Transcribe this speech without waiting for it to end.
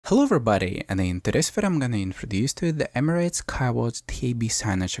Hello everybody, and in today's video I'm gonna introduce to you the Emirates Skywards DIB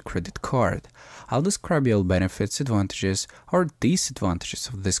signature credit card. I'll describe all benefits, advantages or disadvantages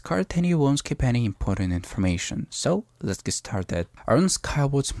of this card, and you won't skip any important information. So let's get started. Earn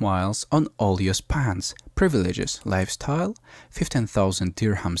Skywards miles on all your spends. Privileges: lifestyle, 15,000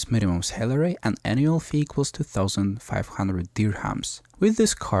 dirhams minimum salary, and annual fee equals to 1,500 dirhams. With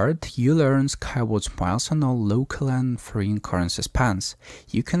this card, you'll earn Skywards miles on all local and foreign currency spends.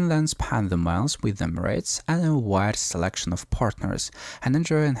 You can then spend the miles with Emirates and a wide selection of partners, and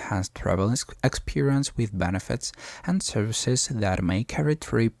enjoy enhanced travel experience with benefits and services that make every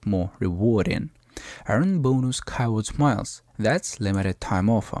trip more rewarding. Earn bonus Skywards miles. That's limited time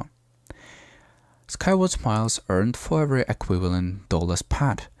offer. Skywards miles earned for every equivalent dollar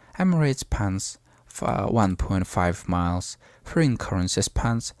spent. Emirates spends 1.5 miles, foreign currency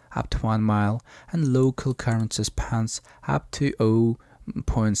spends up to 1 mile, and local currency spends up to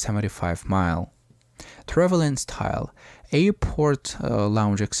 0.75 mile. Travel and style: airport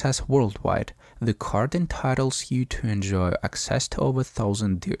lounge access worldwide. The card entitles you to enjoy access to over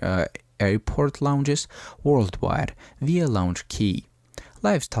 1,000 airport lounges worldwide via lounge key.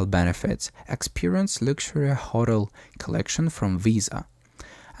 Lifestyle benefits: experience luxury hotel collection from Visa,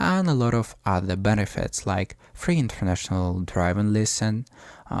 and a lot of other benefits like free international driving lesson,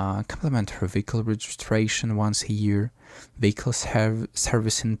 complimentary vehicle registration once a year, vehicle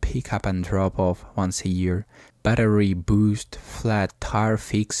servicing pickup and drop-off once a year, battery boost, flat tire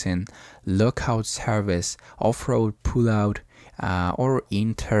fixing, lockout service, off-road pullout, or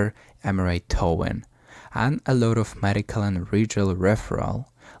inter-Emirate towing, and a lot of medical and legal referral,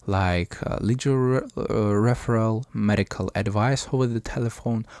 like legal referral, medical advice over the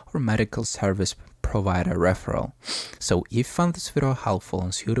telephone, or medical service provider referral. So if you found this video helpful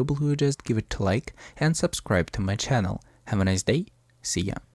and suitable, just give it a like and subscribe to my channel. Have a nice day. See ya.